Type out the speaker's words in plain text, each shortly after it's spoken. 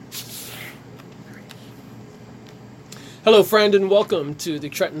Hello, friend, and welcome to the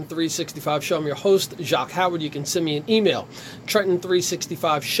Trenton 365 Show. I'm your host, Jacques Howard. You can send me an email,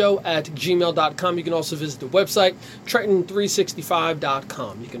 trenton365show@gmail.com. You can also visit the website,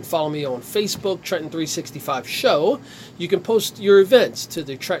 trenton365.com. You can follow me on Facebook, Trenton 365 Show. You can post your events to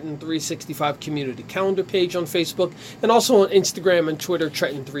the Trenton 365 Community Calendar page on Facebook, and also on Instagram and Twitter,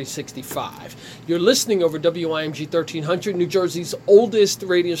 Trenton 365. You're listening over WIMG 1300, New Jersey's oldest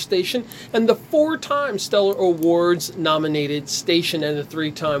radio station, and the 4-time Stellar Awards nominated station and a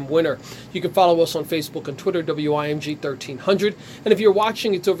 3-time winner. You can follow us on Facebook and Twitter, WIMG 1300. And if you're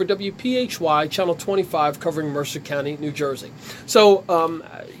watching, it's over WPHY, Channel 25, covering Mercer County, New Jersey. So,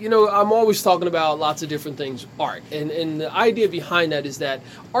 I'm always talking about lots of different things, art. And the idea behind that is that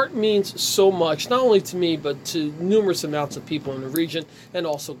art means so much, not only to me, but to numerous amounts of people in the region and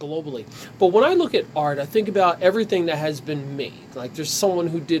also globally. But when I look at art, I think about everything that has been made. Like there's someone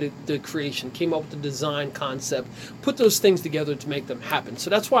who did the creation, came up with the design concept, put those things together to make them happen. So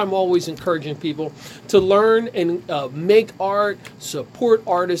that's why I'm always encouraging people to learn and make art, support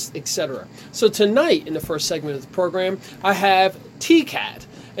artists, etc. So tonight, in the first segment of the program, I have TCAT.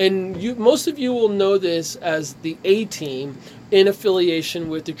 And most of you will know this as the A-Team in affiliation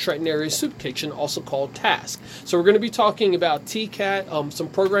with the Trenton Area Soup Kitchen, also called TASK. So we're going to be talking about TCAT, some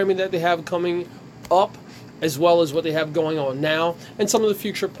programming that they have coming up, as well as what they have going on now, and some of the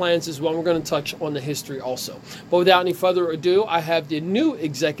future plans as well. We're going to touch on the history also. But without any further ado, I have the new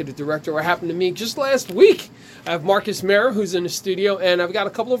executive director, who happened to meet just last week. I have Marcus Mara, who's in the studio, and I've got a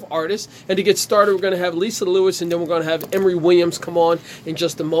couple of artists. And to get started, we're going to have Lisa Lewis, and then we're going to have Emery Williams come on in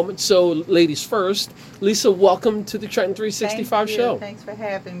just a moment. So, ladies first. Lisa, welcome to the Trenton 365 Show. Thanks for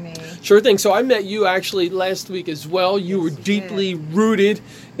having me. Sure thing. So I met you actually last week as well. You were deeply rooted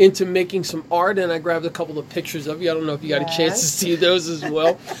into making some art, and I grabbed a couple of pictures of you. I don't know if you got a chance to see those as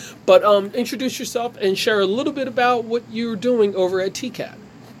well. But introduce yourself and share a little bit about what you're doing over at TCAT.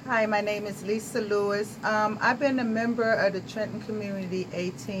 Hi, my name is Lisa Lewis. I've been a member of the Trenton Community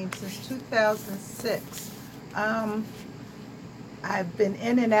A-Team since 2006. I've been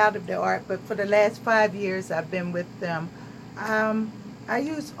in and out of the art, but for the last 5 years I've been with them. I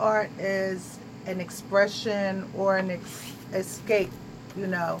use art as an expression or an escape,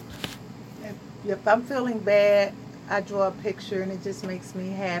 If I'm feeling bad, I draw a picture and it just makes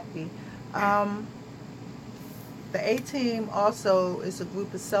me happy. The A-Team also is a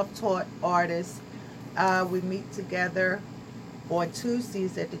group of self-taught artists. We meet together on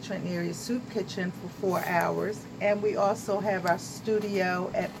Tuesdays at the Trenton Area Soup Kitchen for 4 hours. And we also have our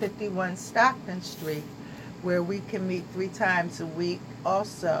studio at 51 Stockton Street, where we can meet 3 times a week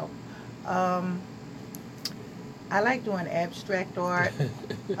also. I like doing abstract art.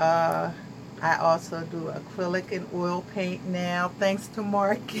 I also do acrylic and oil paint now, thanks to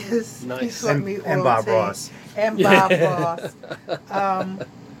Marcus. Nice. And Bob Ross. And Bob Ross.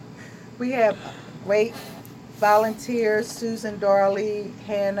 We have great volunteers, Susan Darley,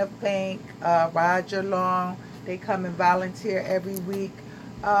 Hannah Fink, Roger Long. They come and volunteer every week.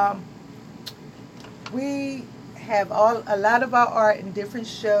 We have a lot of our art in different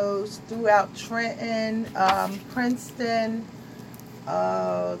shows throughout Trenton, Princeton,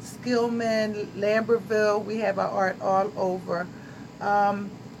 Skillman, Lambertville. We have our art all over.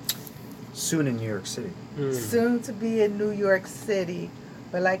 Soon in New York City. Soon to be in New York City.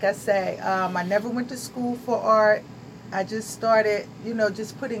 But like I say, I never went to school for art. I just started,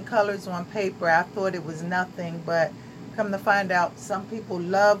 just putting colors on paper. I thought it was nothing, but come to find out, some people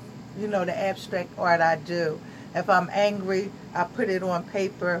love, the abstract art I do. If I'm angry, I put it on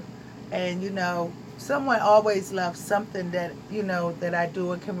paper, and, someone always loves something that, that I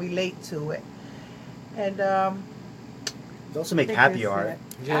do and can relate to it. And You also make happy art.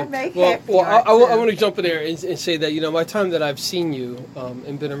 Yeah. I make happy art. I want to jump in there and say that, my time that I've seen you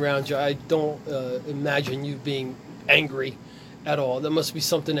and been around you, I don't imagine you being angry at all. That must be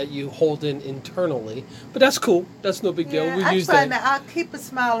something that you hold in internally. But that's cool. That's no big deal. We use that. I'll keep a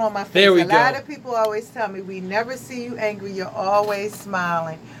smile on my face. There we go. A lot of people always tell me, we never see you angry. You're always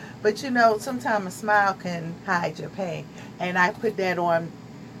smiling. But, sometimes a smile can hide your pain. And I put that on.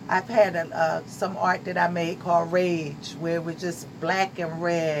 I've had some art that I made called Rage, where it was just black and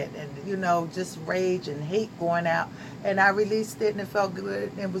red and, just rage and hate going out. And I released it and it felt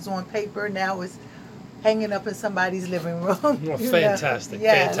good. It was on paper. Now it's hanging up in somebody's living room. Well, fantastic.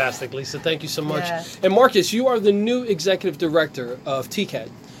 Yes. Fantastic, Lisa. Thank you so much. Yes. And Marcus, you are the new executive director of TCAT.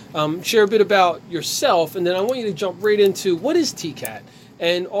 Share a bit about yourself, and then I want you to jump right into what is TCAT.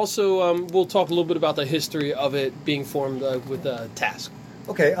 And also, we'll talk a little bit about the history of it being formed with TASK.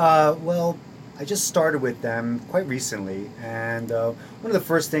 Okay, well, I just started with them quite recently, and one of the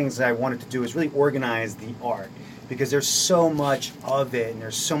first things I wanted to do is really organize the art, because there's so much of it, and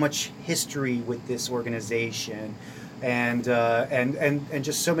there's so much history with this organization, and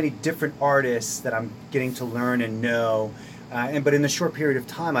just so many different artists that I'm getting to learn and know. But in a short period of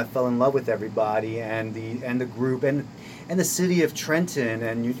time, I fell in love with everybody and the group and the city of Trenton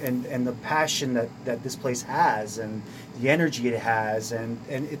and the passion that this place has and the energy it has, and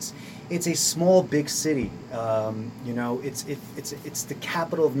it's a small big city. It's the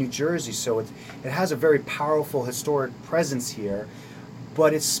capital of New Jersey, so it has a very powerful historic presence here,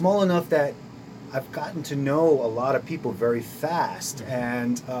 but it's small enough that I've gotten to know a lot of people very fast,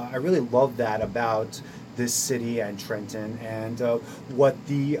 and I really love that about this city and Trenton. And what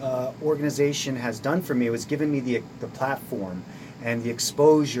the organization has done for me was given me the platform and the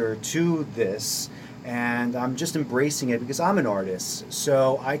exposure to this, and I'm just embracing it because I'm an artist.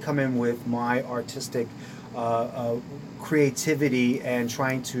 So I come in with my artistic creativity and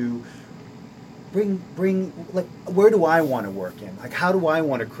trying to bring like, where do I want to work in? Like, how do I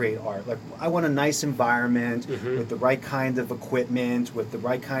want to create art? Like, I want a nice environment with the right kind of equipment, with the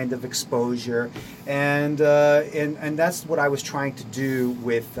right kind of exposure, and that's what I was trying to do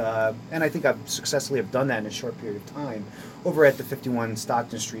with, and I think I've successfully have done that in a short period of time over at the 51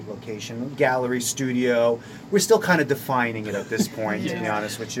 Stockton Street location, gallery studio. We're still kind of defining it at this point, to be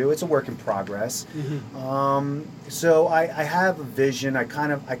honest with you. It's a work in progress. So I have a vision. I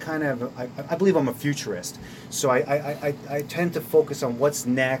believe I'm a futurist. So I tend to focus on what's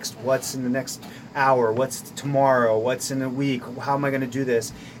next, what's in the next hour, what's tomorrow, what's in a week, how am I going to do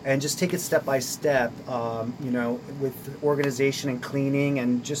this, and just take it step by step, with organization and cleaning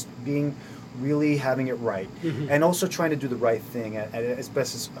and just really having it right, and also trying to do the right thing as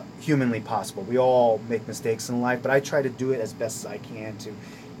best as humanly possible. We all make mistakes in life, but I try to do it as best as I can to,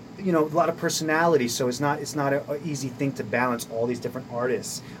 a lot of personality, so it's not an easy thing to balance all these different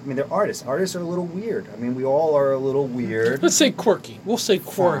artists. I mean, they're artists. Artists are a little weird. I mean, we all are a little weird. Let's say quirky. We'll say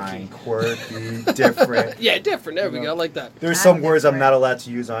quirky. Fine, quirky, different. Yeah, different. There we go. I like that. There's some words I'm not allowed to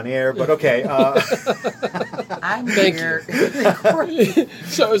use on air, but okay. I'm Thank here. you.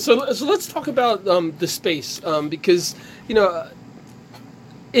 So let's talk about the space, because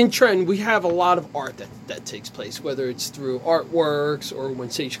in Trenton, we have a lot of art that takes place, whether it's through artworks or when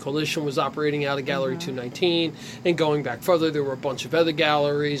Sage Coalition was operating out of Gallery 219, and going back further, there were a bunch of other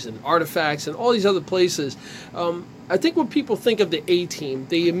galleries and artifacts and all these other places. I think when people think of the A-Team,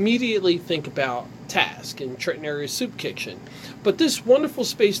 they immediately think about Task and Trenton Area Soup Kitchen. But this wonderful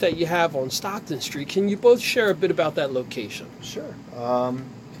space that you have on Stockton Street, can you both share a bit about that location? Sure.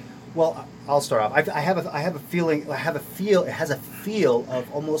 Well, I'll start off. I have a feeling. It has a feel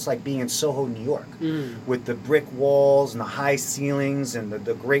of almost like being in Soho, New York, with the brick walls and the high ceilings and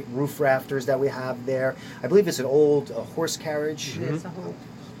the great roof rafters that we have there. I believe it's an old horse carriage. It's a whole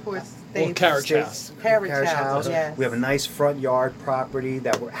horse Old carriage house. Carriage house. Yes. We have a nice front yard property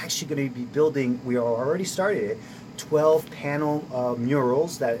that we're actually going to be building. We are already started it. 12 panel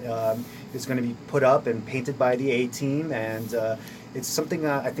murals that is going to be put up and painted by the A-Team, and it's something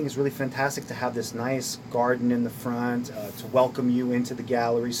I think is really fantastic to have this nice garden in the front to welcome you into the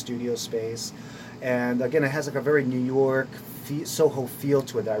gallery studio space. And again, it has like a very New York, Soho feel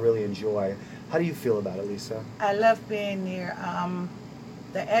to it that I really enjoy. How do you feel about it, Lisa? I love being here.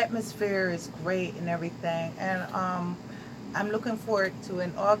 The atmosphere is great and everything. And I'm looking forward to,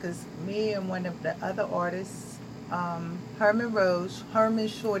 in August, me and one of the other artists, Herman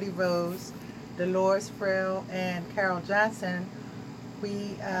Shorty Rose, Dolores Frail, and Carol Johnson,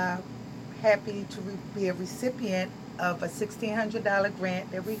 we are happy to be a recipient of a $1,600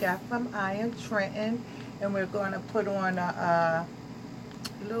 grant that we got from Iron Trenton, and we're going to put on a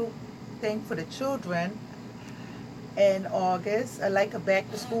little thing for the children in August. I like a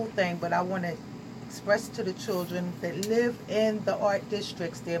back-to-school thing, but I want to express to the children that live in the art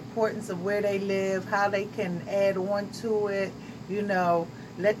districts the importance of where they live, how they can add on to it,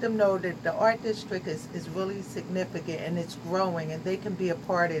 let them know that the art district is really significant and it's growing, and they can be a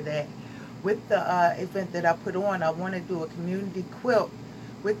part of that. With the event that I put on, I want to do a community quilt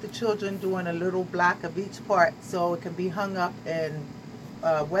with the children doing a little block of each part so it can be hung up and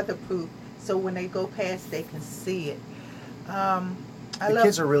weatherproof, so when they go past they can see it.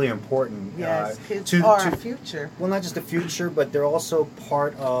 Kids are really important. Yes, kids are our future. Well, not just the future, but they're also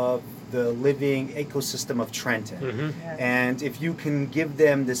part of the living ecosystem of Trenton. Yes. And if you can give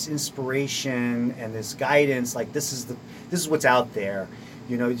them this inspiration and this guidance, like this is what's out there,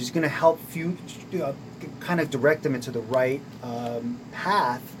 you're just going to help kind of direct them into the right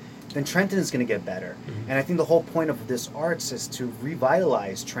path then Trenton is going to get better. And I think the whole point of this arts is to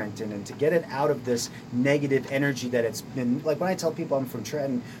revitalize Trenton and to get it out of this negative energy that it's been. Like when I tell people I'm from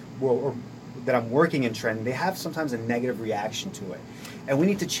Trenton, or that I'm working in Trenton, they have sometimes a negative reaction to it. And we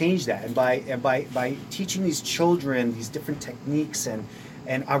need to change that. And by teaching these children these different techniques, and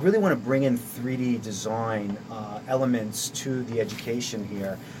I really want to bring in 3D design elements to the education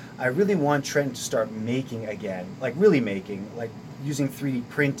here. I really want Trenton to start making again, like really making, like using 3D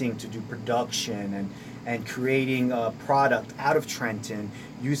printing to do production and creating a product out of Trenton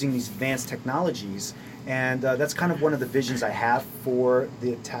using these advanced technologies. And that's kind of one of the visions I have for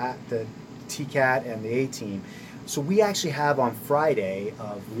the TCAT and the A-Team. So we actually have on Friday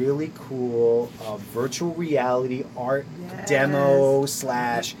a really cool virtual reality art demo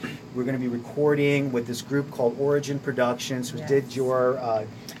 / we're going to be recording with this group called Origin Productions, who did your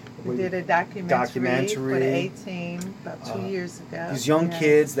we did a documentary for the A-Team about 2 years ago. These young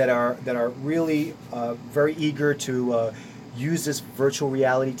kids that are really very eager to use this virtual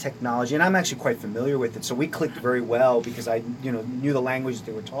reality technology, and I'm actually quite familiar with it. So we clicked very well because I knew the language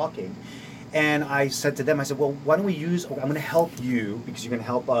they were talking. And I said to them, I said, well, why don't we I'm going to help you because you're going to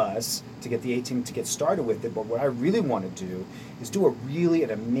help us to get the A-Team to get started with it. But what I really want to do is do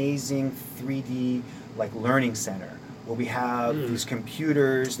an amazing 3D like learning center where we have these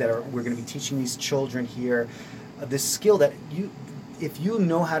computers we're going to be teaching these children here this skill that if you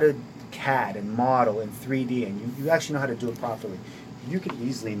know how to CAD and model in 3D and you actually know how to do it properly, you could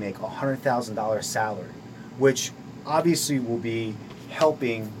easily make a $100,000 salary, which obviously will be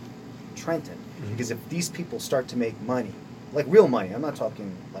helping Trenton, because if these people start to make money, like real money, I'm not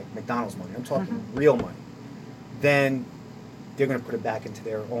talking like McDonald's money, I'm talking real money, then they're going to put it back into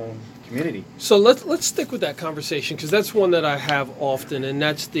their own community. So let's stick with that conversation, because that's one that I have often, and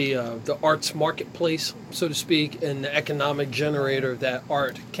that's the arts marketplace, so to speak, and the economic generator that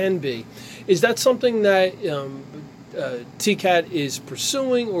art can be. Is that something that TCAT is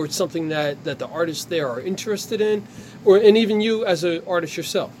pursuing, or it's something that the artists there are interested in, and even you as an artist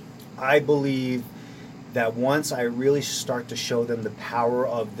yourself? I believe that once I really start to show them the power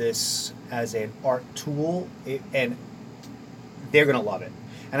of this as an art tool, and they're going to love it.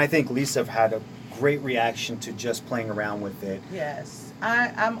 And I think Lisa had a great reaction to just playing around with it. Yes,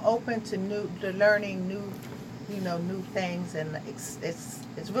 I'm open to learning new things, and it's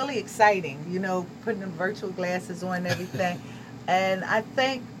really exciting. Putting the virtual glasses on and everything. And I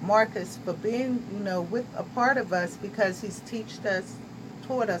thank Marcus for being with a part of us, because he's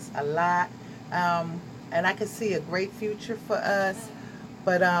taught us a lot, and I can see a great future for us.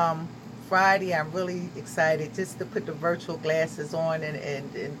 But Friday, I'm really excited just to put the virtual glasses on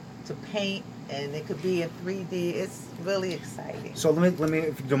and to paint, and it could be in 3D. It's really exciting. So let me,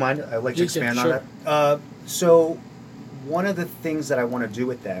 if you don't mind, I'd like to expand sure. on that. So one of the things that I want to do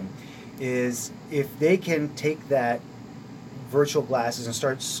with them is if they can take that virtual glasses and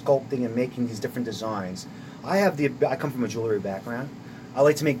start sculpting and making these different designs. I come from a jewelry background. I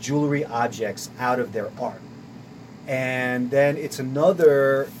like to make jewelry objects out of their art. And then it's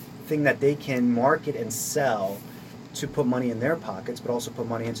another thing that they can market and sell to put money in their pockets, but also put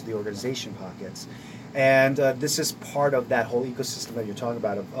money into the organization pockets. And this is part of that whole ecosystem that you're talking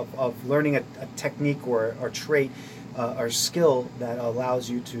about, of learning a technique or trait or skill that allows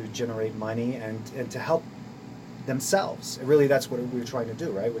you to generate money and to help themselves. Really, that's what we're trying to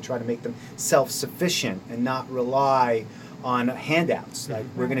do, right? We're trying to make them self-sufficient and not rely on handouts. Like,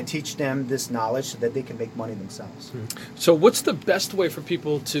 we're going to teach them this knowledge so that they can make money themselves. So what's the best way for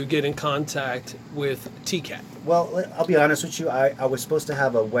people to get in contact with TCAT? Well, I'll be honest with you. I was supposed to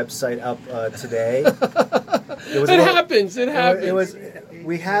have a website up today. It happens.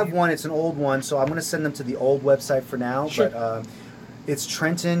 We have one. It's an old one, so I'm going to send them to the old website for now. Sure. But it's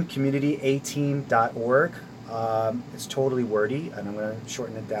TrentonCommunityAteam.org. It's totally wordy, and I'm going to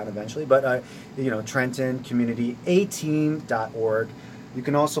shorten it down eventually. But TrentonCommunityAteam.org. You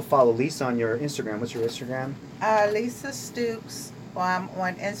can also follow Lisa on your Instagram. What's your Instagram? Lisa Stooks. I'm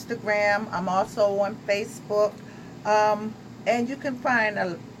on Instagram. I'm also on Facebook. And you can find,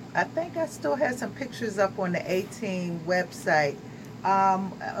 I think I still have some pictures up on the A-Team website.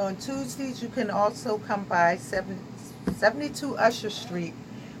 On Tuesdays, you can also come by 72 Usher Street.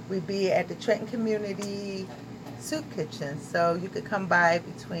 We'd be at the Trenton Community Soup Kitchen. So you could come by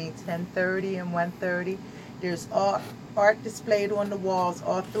between 10:30 and 1:30. There's art displayed on the walls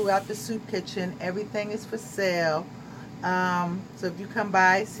all throughout the soup kitchen. Everything is for sale. So if you come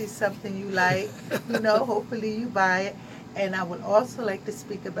by, see something you like, hopefully you buy it. And I would also like to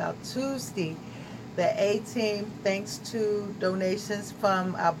speak about Tuesday. The A-Team, thanks to donations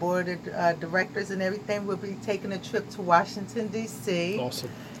from our board of directors and everything, will be taking a trip to Washington, D.C. Awesome.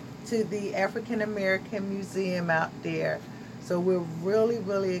 to the African American Museum out there. So we're really,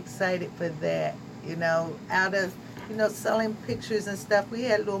 really excited for that. Out of, selling pictures and stuff, we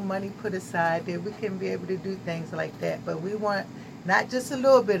had a little money put aside there. We can be able to do things like that. But we want not just a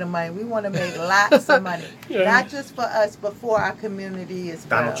little bit of money. We want to make lots of money. Yeah. Not just for us, but for our community as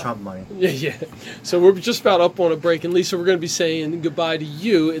well. Donald Trump money. Yeah. So we're just about up on a break. And Lisa, we're going to be saying goodbye to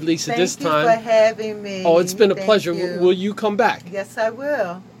you, at least at this time. Thank you for having me. Oh, it's been a Thank pleasure. you. Will you come back? Yes, I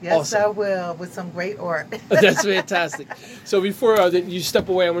will. Yes, Awesome. I will, with some great art. That's fantastic. So before you step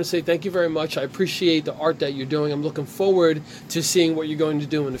away, I want to say thank you very much. I appreciate the art that you're doing. I'm looking forward to seeing what you're going to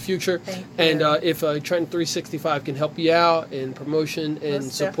do in the future. Thank you. And if Trenton 365 can help you out in promotion and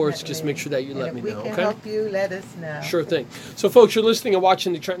Most supports, just definitely. make sure that you let me And if know, we can okay? help you, let us know. Sure thing. So folks, you're listening and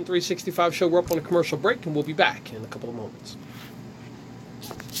watching the Trenton 365 show. We're up on a commercial break, and we'll be back in a couple of moments.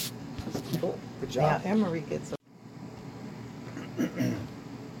 Cool. Good Now job. Emery gets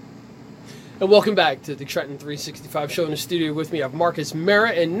And welcome back to the Trenton 365 show. In the studio with me, I have Marcus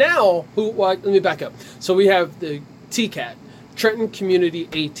Merritt, and now, let me back up. So we have the TCAT, Trenton Community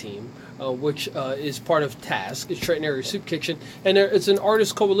A-Team, which is part of TASK, it's Trenton Area Soup Kitchen, and it's an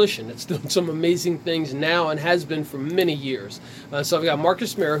artist coalition that's doing some amazing things now and has been for many years. So I've got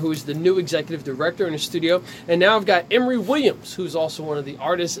Marcus Merritt, who is the new executive director in the studio, and now I've got Emery Williams, who's also one of the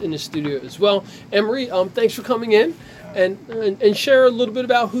artists in the studio as well. Emery, thanks for coming in. And share a little bit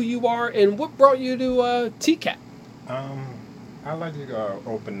about who you are and what brought you to TCAT. I like to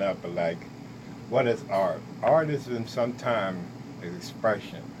open up like, what is art? Art is sometimes an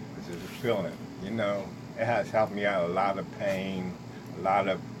expression, it's a feeling. It has helped me out a lot of pain, a lot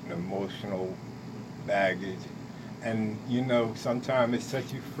of emotional baggage, and sometimes it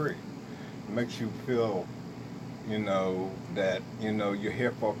sets you free. It makes you feel, that you're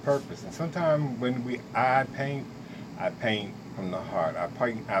here for a purpose. And sometimes when I paint from the heart. I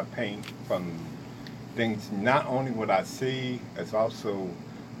paint from things, not only what I see, it's also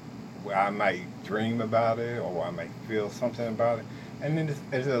where I might dream about it or I might feel something about it. And then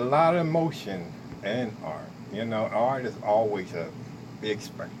there's a lot of emotion in art. Art is always a big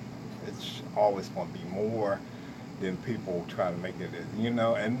spectrum. It's always going to be more than people try to make it is,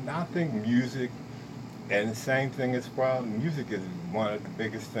 And I think music, and the same thing as well, music is one of the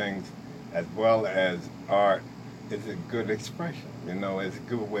biggest things, as well as art. It's a good expression, it's a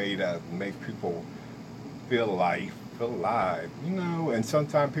good way to make people feel life, feel alive, and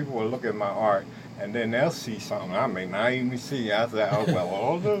sometimes people will look at my art and then they'll see something I may not even see. I say, oh,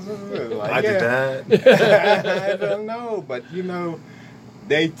 well, this is like, I did that. I don't know, but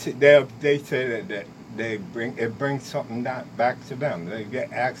they say that it brings something back to them. They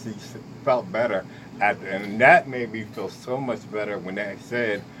actually felt better and that made me feel so much better when they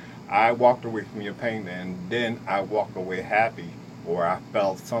said, I walked away from your pain and then I walk away happy or I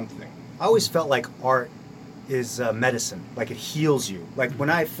felt something. I always felt like art is medicine, like it heals you. Like when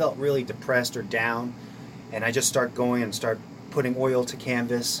I felt really depressed or down and I just start going and start putting oil to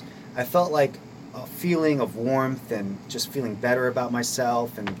canvas, I felt like a feeling of warmth and just feeling better about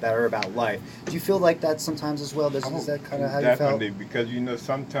myself and better about life. Do you feel like that sometimes as well? Is that kind of how you felt? Definitely, because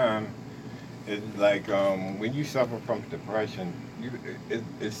sometimes it's like when you suffer from depression, you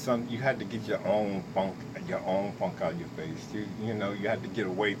had to get your own funk out of your face. You had to get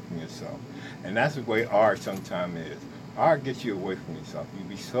away from yourself, and that's the way art sometimes is. Art gets you away from yourself. You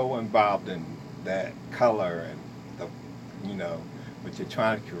be so involved in that color and what you're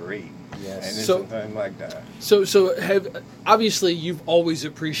trying to create. Yes. And it's So- something like that. So obviously you've always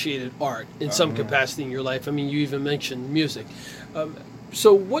appreciated art in some capacity in your life. I mean, you even mentioned music.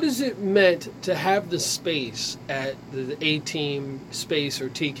 So what has it meant to have the space at the A-Team space or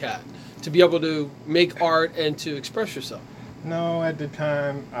TCAT to be able to make art and to express yourself? No, at the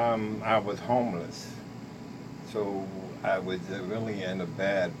time I was homeless, so I was really in a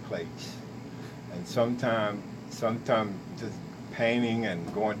bad place. And sometimes just painting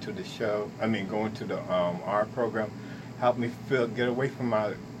and going to the art program helped me get away from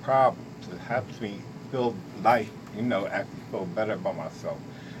my problems. It helps me feel life, actually feel better about myself.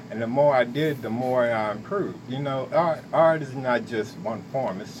 And the more I did, the more I improved. Art is not just one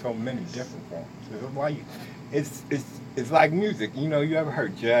form. It's so many different forms. It's like music. You ever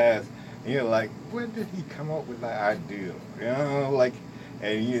heard jazz? And you're like, where did he come up with that idea?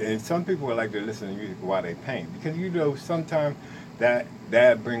 And some people like to listen to music while they paint because sometimes that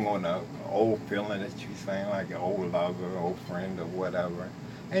bring on a old feeling that you saying, like an old lover, old friend, or whatever.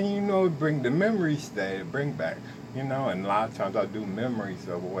 And bring the memories that it bring back. And a lot of times I do memories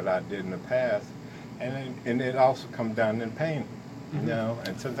of what I did in the past, and it also comes down in painting.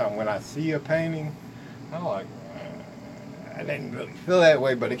 And sometimes when I see a painting, I'm like, I didn't really feel that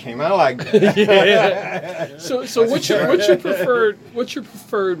way, but it came out like that. Yeah. So what's your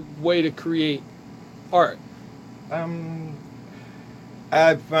preferred way to create art?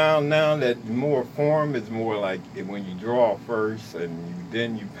 I found now that more form is more like when you draw first and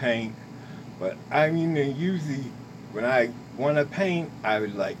then you paint. But I mean, usually when I want to paint, I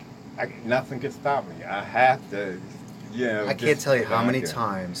would nothing can stop me. I have to, I can't tell you how many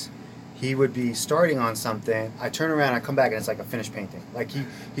times he would be starting on something. I turn around, I come back, and it's like a finished painting. Like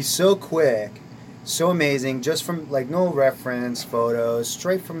he's so quick, so amazing, just from like no reference photos,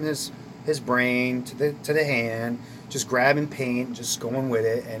 straight from his brain to the hand, just grabbing paint, just going with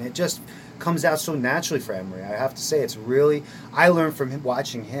it, and it just comes out so naturally for Emery. I have to say, it's really, I learned from him,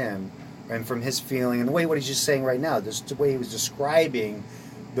 watching him, and from his feeling and the way what he's just saying right now, just the way he was describing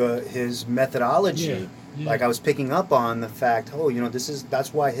his methodology. Yeah. Yeah. Like I was picking up on the fact,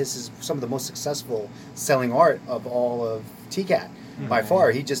 that's why his is some of the most successful selling art of all of TCAT. By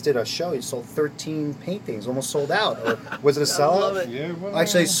far, he just did a show. He sold 13 paintings, almost sold out. Or was it a sellout? love it. Yeah, well,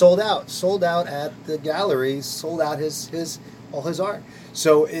 Actually, sold out at the gallery. Sold out all his art.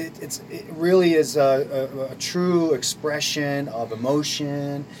 So it really is a true expression of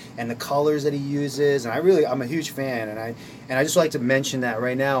emotion and the colors that he uses. And I'm a huge fan. And I just like to mention that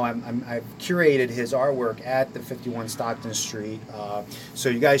right now I've curated his artwork at the 51 Stockton Street. So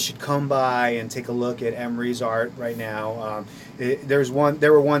you guys should come by and take a look at Emery's art right now. There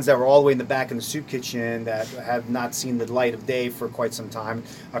were ones that were all the way in the back in the soup kitchen that have not seen the light of day for quite some time.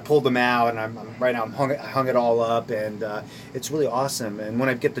 I pulled them out, and I hung it all up, and it's really awesome. And when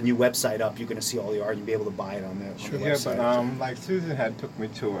I get the new website up, you're going to see all the art and be able to buy it on the website. Yeah, but like Susan had took me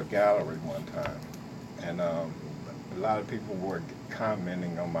to a gallery one time, and a lot of people were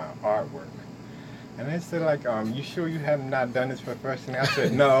commenting on my artwork. And they said, you sure you have not done this professionally? I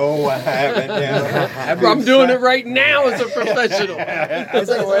said, no, I haven't. I'm doing it right now as a professional. I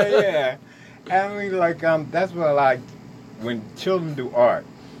said, well, yeah. I mean, that's what I like. When children do art,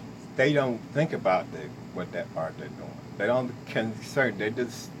 they don't think about what that art they're doing. They don't they're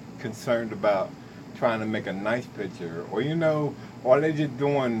just concerned about trying to make a nice picture, or they're just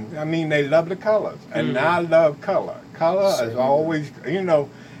doing, they love the colors. And I love color. Color is always,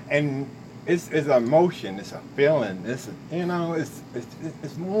 and it's an emotion, it's a feeling, it's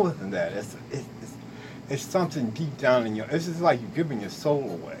more than that. It's something deep down in it's just like you're giving your soul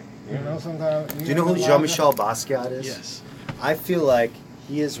away. Sometimes. Do you know who Jean-Michel Basquiat is? Yes. I feel like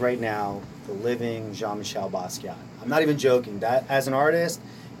he is right now the living Jean-Michel Basquiat. I'm not even joking. That as an artist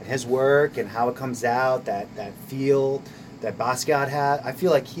and his work and how it comes out, that feel that Basquiat had, I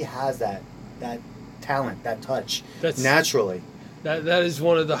feel like he has that talent, that touch naturally. That is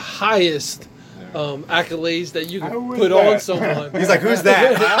one of the highest accolades that you can put on someone. He's like, who's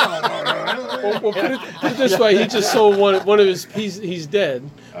that? Well, put it this way: he just sold one of his. He's dead,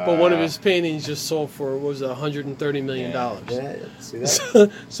 but one of his paintings just sold for $130 million. Yeah, see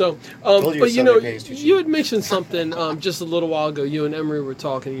that? So, but you had mentioned something just a little while ago. You and Emery were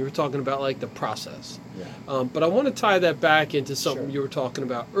talking. You were talking about like the process. Yeah. But I want to tie that back into something you were talking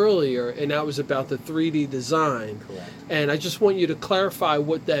about earlier, and that was about the 3D design. Correct. And I just want you to clarify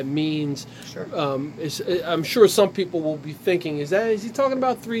what that means. Sure. I'm sure some people will be thinking, is he talking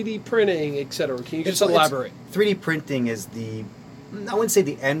about 3D printing, etc.? Can you just elaborate? 3D printing is I wouldn't say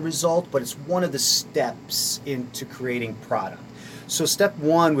the end result, but it's one of the steps into creating product. So step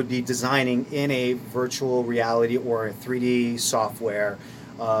one would be designing in a virtual reality or a 3D software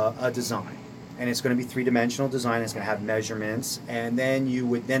a design. And it's going to be three-dimensional design. It's going to have measurements. And then you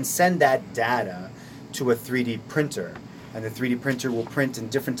would then send that data to a 3D printer. And the 3D printer will print in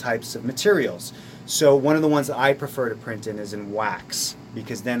different types of materials. So one of the ones that I prefer to print in is in wax.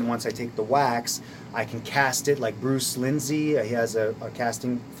 Because then once I take the wax, I can cast it like Bruce Lindsay. He has a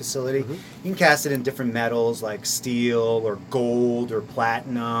casting facility. Mm-hmm. You can cast it in different metals like steel or gold or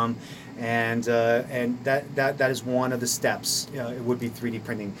platinum. And that is one of the steps. It would be 3D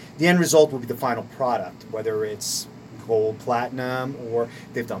printing. The end result will be the final product, whether it's gold, platinum, or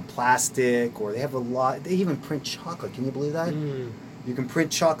they've done plastic, or they have a lot. They even print chocolate. Can you believe that? Mm. You can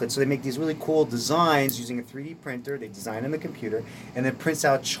print chocolate. So they make these really cool designs using a 3D printer. They design in the computer, and then prints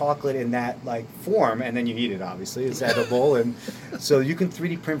out chocolate in that form, and then you eat it. Obviously, it's edible, and so you can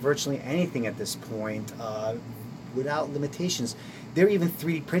 3D print virtually anything at this point without limitations. They're even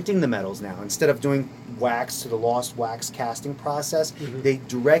 3D printing the metals now. Instead of doing wax to the lost wax casting process, they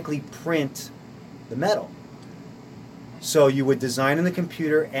directly print the metal. So you would design in the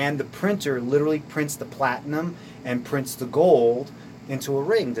computer, and the printer literally prints the platinum and prints the gold into a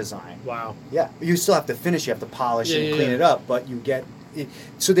ring design. Wow. Yeah. You still have to finish. You have to polish and clean it up, but you get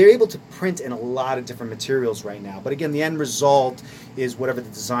so they're able to print in a lot of different materials right now. But again, the end result is whatever the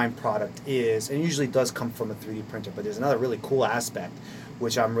design product is, and it usually does come from a 3D printer. But there's another really cool aspect,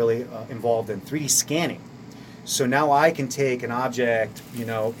 which I'm really involved in, 3D scanning. So now I can take an object, you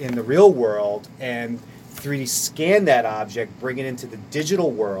know, in the real world and 3D scan that object, bring it into the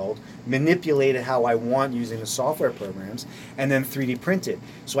digital world, manipulate it how I want using the software programs, and then 3D print it.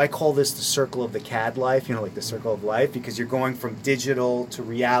 So I call this the circle of the CAD life, you know, like the circle of life, because you're going from digital to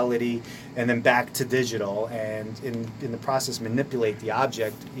reality and then back to digital, and in the process manipulate the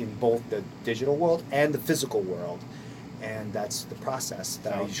object in both the digital world and the physical world. And that's the process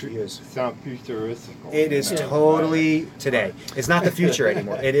that I usually use. Sounds futuristic. It is totally today. It's not the future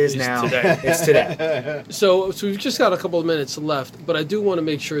anymore. It is now. Today. It's today. So we've just got a couple of minutes left, but I do want to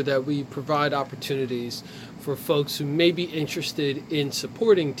make sure that we provide opportunities for folks who may be interested in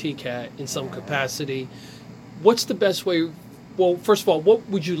supporting TCAT in some capacity. What's the best way? Well, first of all, what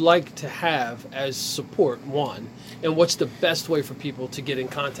would you like to have as support, one? And what's the best way for people to get in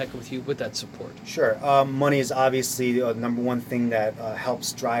contact with you with that support? Sure. Money is obviously the number one thing that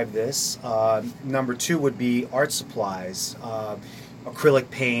helps drive this. Number two would be art supplies,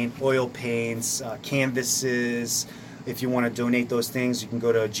 acrylic paint, oil paints, canvases. If you want to donate those things, you can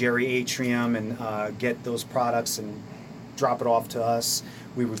go to Jerry Atrium and get those products and drop it off to us.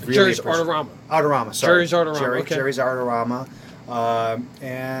 We would really Jerry's Artorama. Artorama, sorry. Jerry's Artorama, okay. Jerry's Artorama.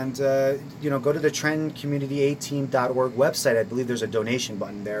 You know, go to the TrentonCommunityAteam.org website. I believe there's a donation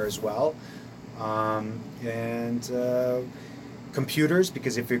button there as well. Computers,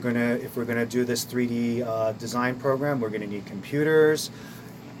 because if we're gonna do this 3D design program, we're gonna need computers,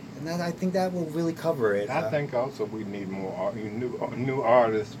 and I think that will really cover it. I think also we need more new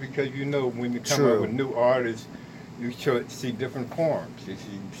artists, because you know when you come True. up with new artists, you should see different forms. You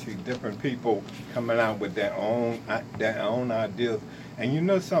see different people coming out with their own ideas, and you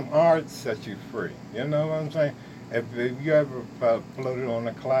know some art sets you free. You know what I'm saying? If you ever floated on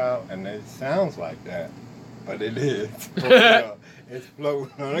a cloud, and it sounds like that, but it is. It's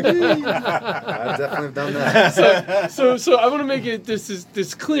floating on a cloud. I've definitely done that. So I want to make it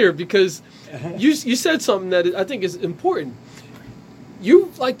this clear, because you said something that I think is important.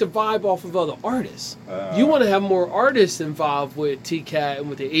 You like to vibe off of other artists. You want to have more artists involved with TCAT and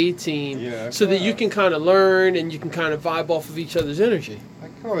with the A-Team, so that you can kind of learn and you can kind of vibe off of each other's energy.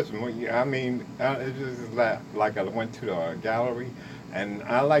 Of course. I mean, it's just like I went to the gallery, and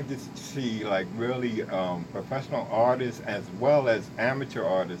I like to see like really professional artists as well as amateur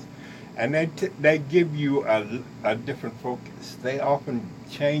artists, and they give you a different focus. They often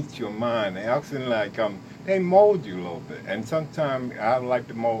change your mind. They often they mold you a little bit, and sometimes I like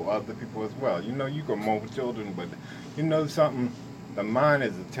to mold other people as well. You know, you can mold children, but you know something, the mind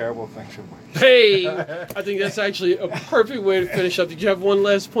is a terrible thing to waste. Hey, I think that's actually a perfect way to finish up. Did you have one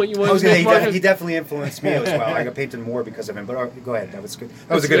last point you wanted to make, He definitely influenced me as well. I got painted more because of him, but go ahead. That was good.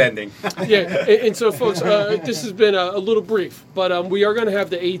 That was a good ending. Yeah, and so folks, this has been a little brief, but we are going to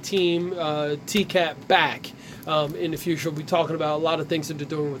have the A-Team TCAT back. In the future, we'll be talking about a lot of things that they're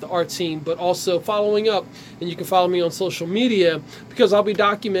doing with the art scene, but also following up, and you can follow me on social media, because I'll be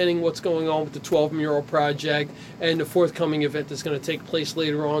documenting what's going on with the 12 Mural Project and the forthcoming event that's going to take place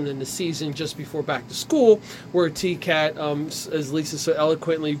later on in the season, just before back to school, where TCAT, as Lisa so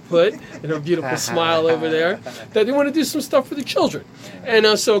eloquently put, and her beautiful smile over there, that they want to do some stuff for the children.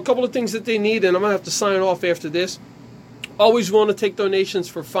 And so a couple of things that they need, and I'm going to have to sign off after this. Always want to take donations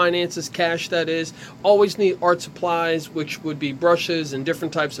for finances, cash that is. Always need art supplies, which would be brushes and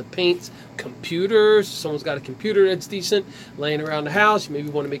different types of paints. Computers, if someone's got a computer that's decent, laying around the house, you maybe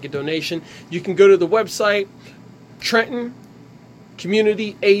want to make a donation. You can go to the website,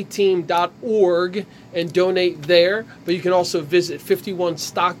 TrentonCommunityAteam.org, and donate there. But you can also visit 51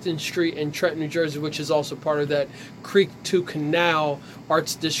 Stockton Street in Trenton, New Jersey, which is also part of that Creek to Canal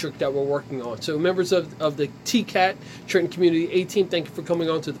Arts District that we're working on. So members of the TCAT, Trenton Community A-Team, thank you for coming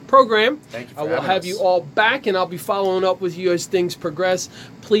on to the program. Thank you for I will have us. you all back, and I'll be following up with you as things progress.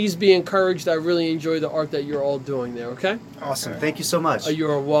 Please be encouraged. I really enjoy the art that you're all doing there, okay? Awesome. Thank you so much. You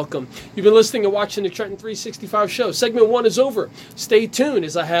are welcome. You've been listening and watching the Trenton 365 show. Segment 1 is over. Stay tuned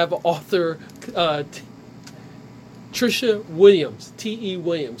as I have author Tricia Williams, T.E.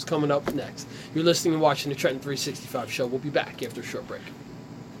 Williams, coming up next. You're listening and watching the Trenton 365 show. We'll be back after a short break.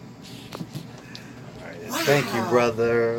 Thank you, brother.